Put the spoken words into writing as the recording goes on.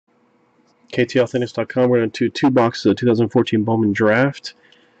KTAuthentics.com. We're going to do 2 boxes of 2014 Bowman Draft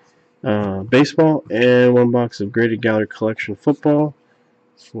Baseball and 1 box of Graded Gallery Collection Football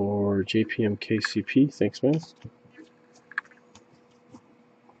for jmpkcp. Thanks, man.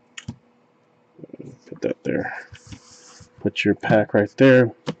 Put that there. Put your pack right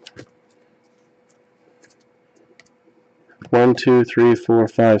there. 1, 2, 3, 4,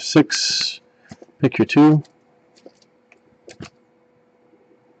 5, 6. Pick your 2.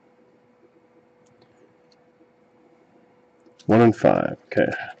 One and 5.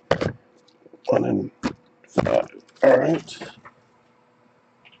 Okay. 1 and 5. All right.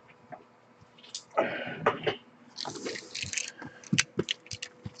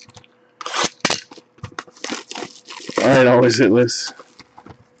 All right. Always hitless.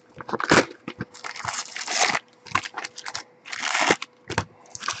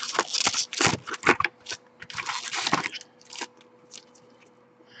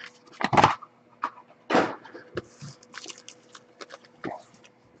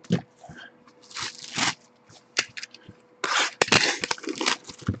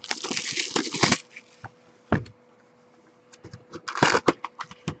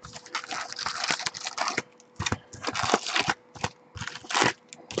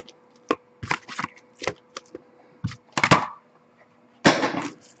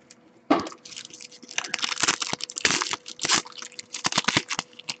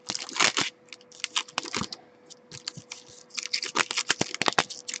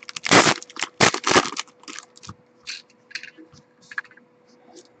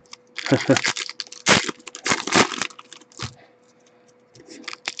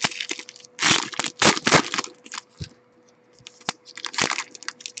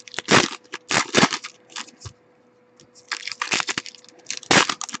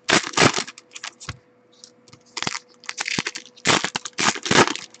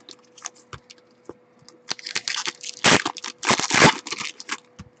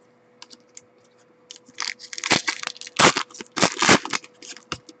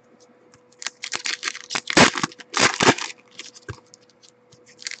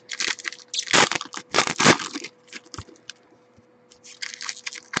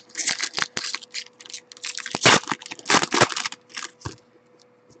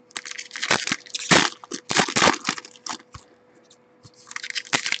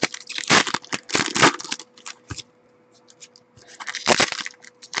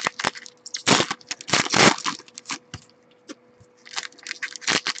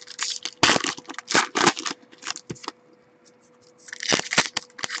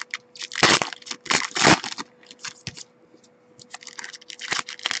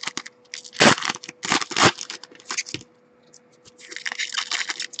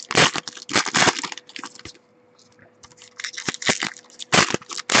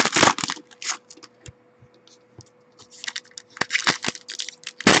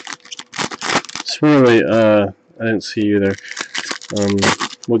 Really, I didn't see you there.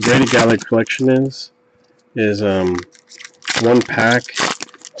 What Graded Gallery Collection is 1 pack.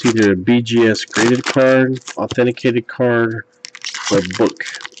 It's either a BGS graded card, authenticated card, or a book.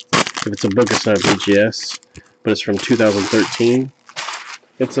 If it's a book, it's not a BGS, but it's from 2013.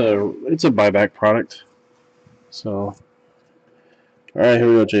 It's a buyback product. So, all right, here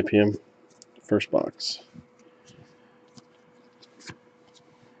we go, JPM. First box.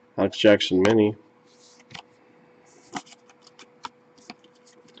 Alex Jackson Mini.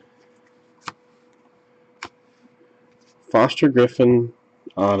 Foster Griffin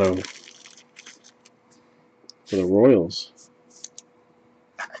auto for the Royals.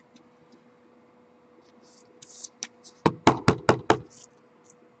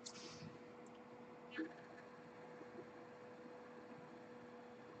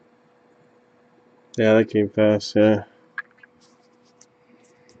 Yeah, that came fast, yeah.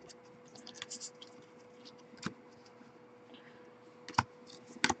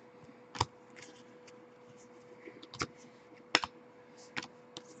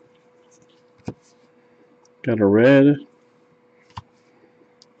 Got a red.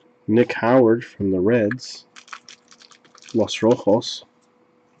 Nick Howard from the Reds. Los Rojos.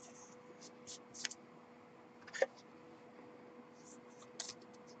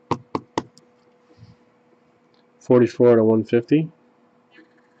 $44 to $150.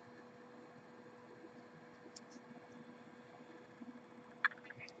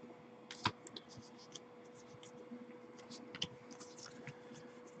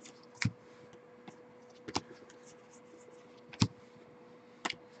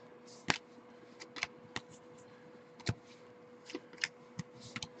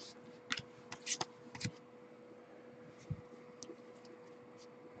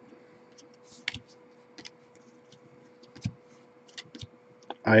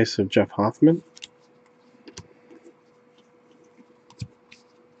 ice of Jeff Hoffman.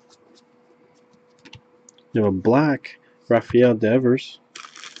 You have a black Rafael Devers,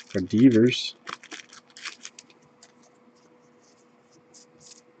 or Devers.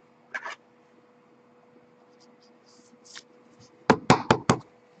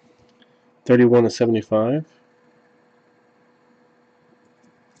 $31/75.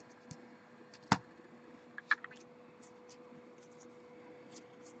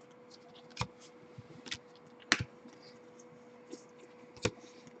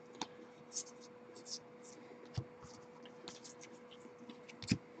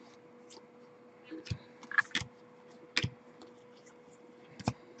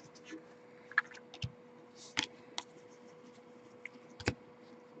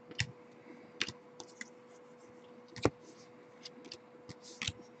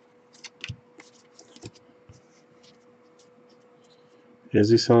 Is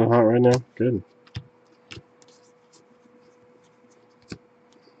he selling hot right now? Good.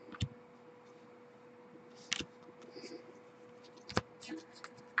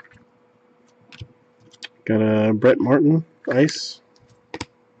 Got a Brett Martin ice.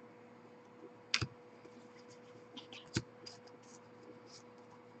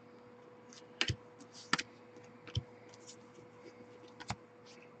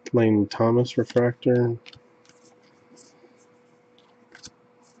 Lane Thomas refractor.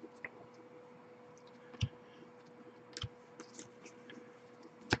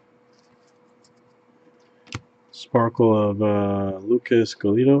 Sparkle of Lucas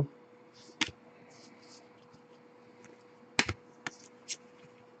Galito.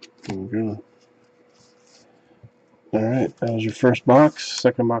 There we go. Alright, that was your first box.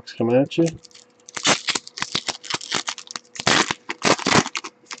 Second box coming at you.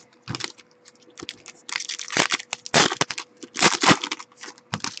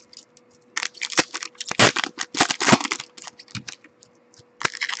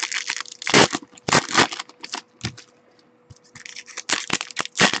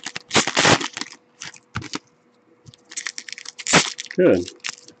 Good.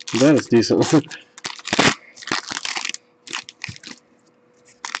 That is decent.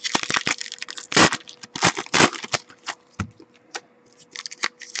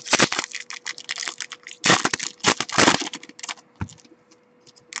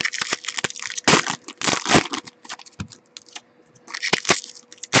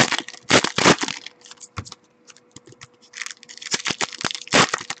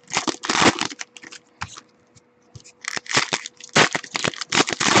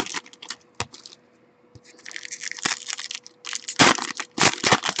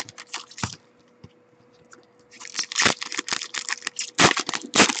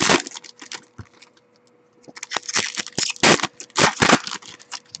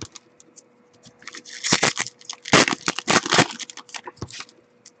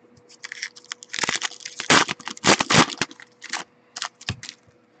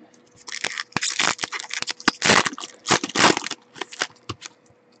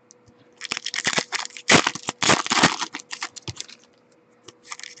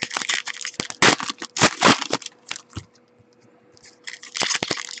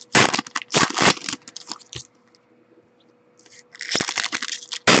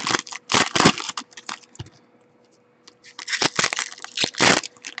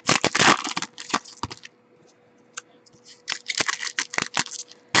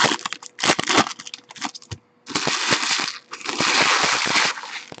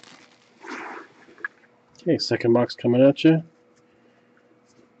 Okay, second box coming at you.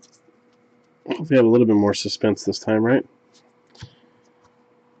 Hopefully we have a little bit more suspense this time, right?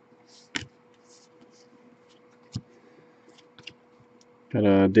 Got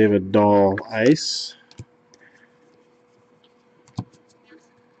a David Dahl ice.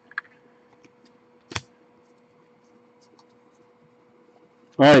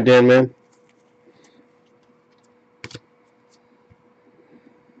 Alright, Dan, man.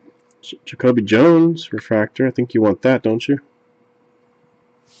 Jacoby Jones refractor. I think you want that, don't you?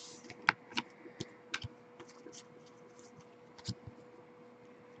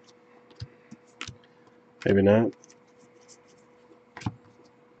 Maybe not.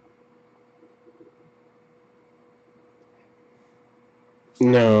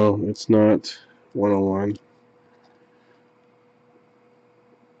 No, it's not 101.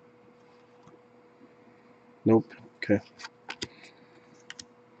 Nope. Okay.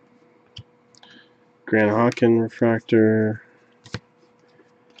 Grant Hawken refractor.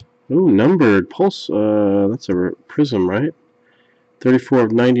 Ooh, numbered pulse. That's a prism, right?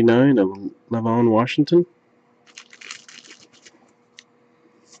 34/99 of Levon Washington.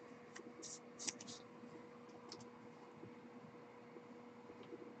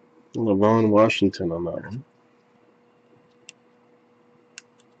 Levon Washington on that one.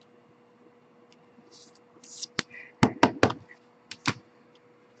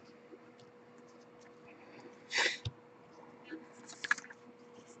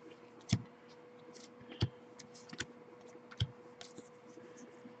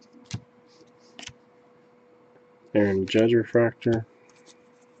 Aaron Judge refractor.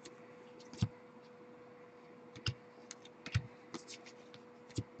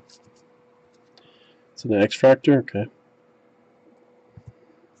 It's an X-Fractor, okay.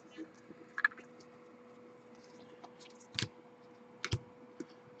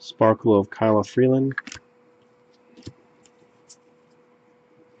 Sparkle of Kyla Freeland.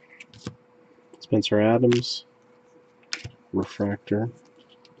 Spencer Adams, refractor.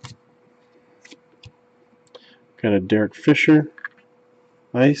 Got a Derek Fisher,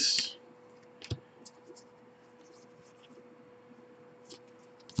 ice.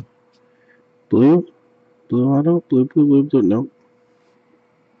 Blue auto, blue, nope.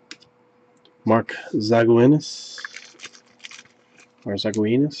 Mark Zaguinis,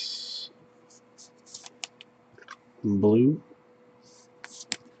 blue.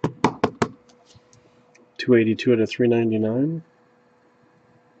 282 out of 399.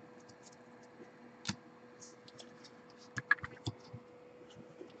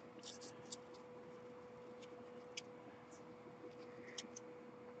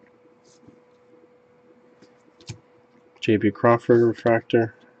 JP Crawford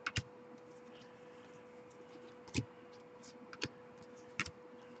refractor.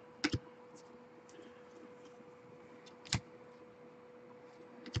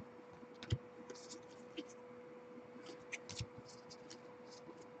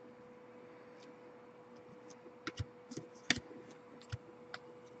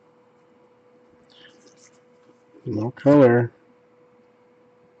 No color.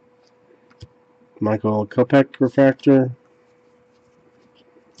 Michael Kopech refractor.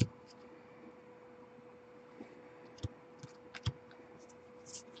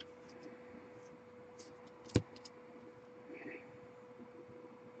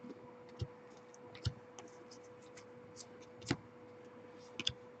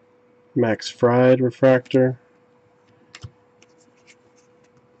 Max Fried refractor.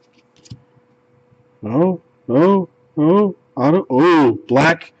 Auto. Oh,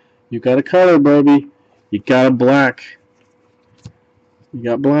 black. You got a color, baby. You got a black. You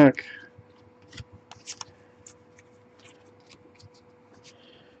got black.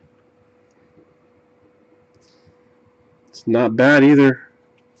 It's not bad either.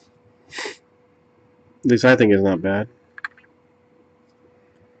 At least I think it's not bad.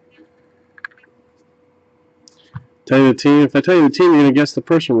 Tell you the team. If I tell you the team, you're gonna guess the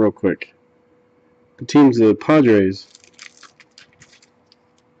person real quick. The team's the Padres.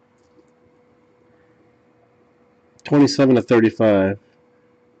 27 to 35.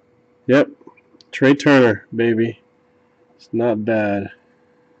 Yep. Trey Turner, baby. It's not bad.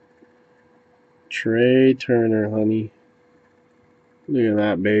 Trey Turner, honey. Look at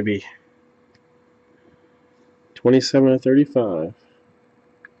that, baby. 27 to 35.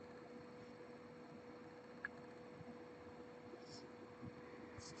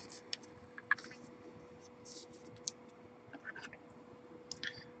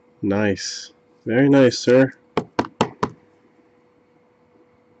 Nice. Very nice, sir.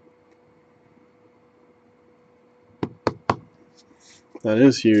 That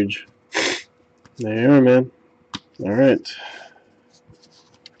is huge. There you are, man. All right.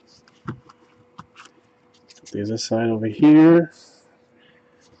 Put these aside over here.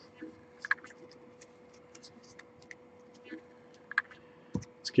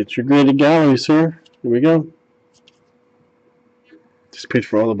 Let's get your graded gallery, sir. Here we go. Just paid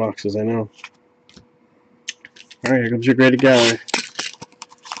for all the boxes, I know. All right, here comes your graded gallery.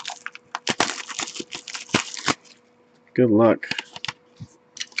 Good luck.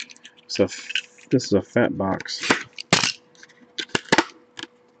 So this is a fat box.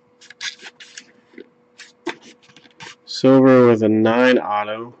 Silver with a 9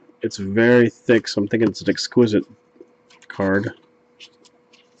 auto. It's very thick, so I'm thinking it's an exquisite card.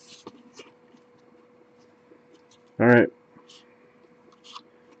 All right.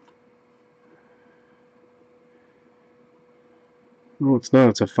 Oh, it's not.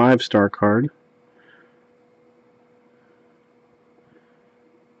 It's a 5-star card.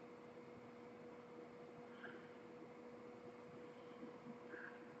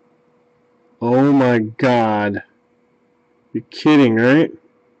 Oh my God. You're kidding, right?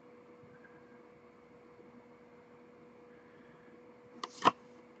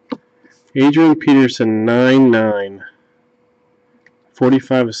 Adrian Peterson, 9/9.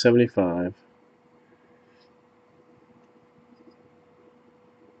 45 of 75.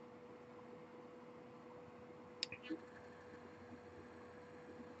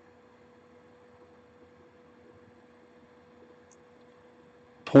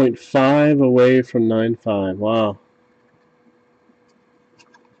 .5 away from 9.5. Wow.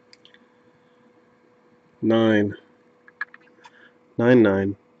 9.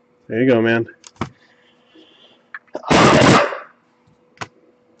 9.9. There you go, man.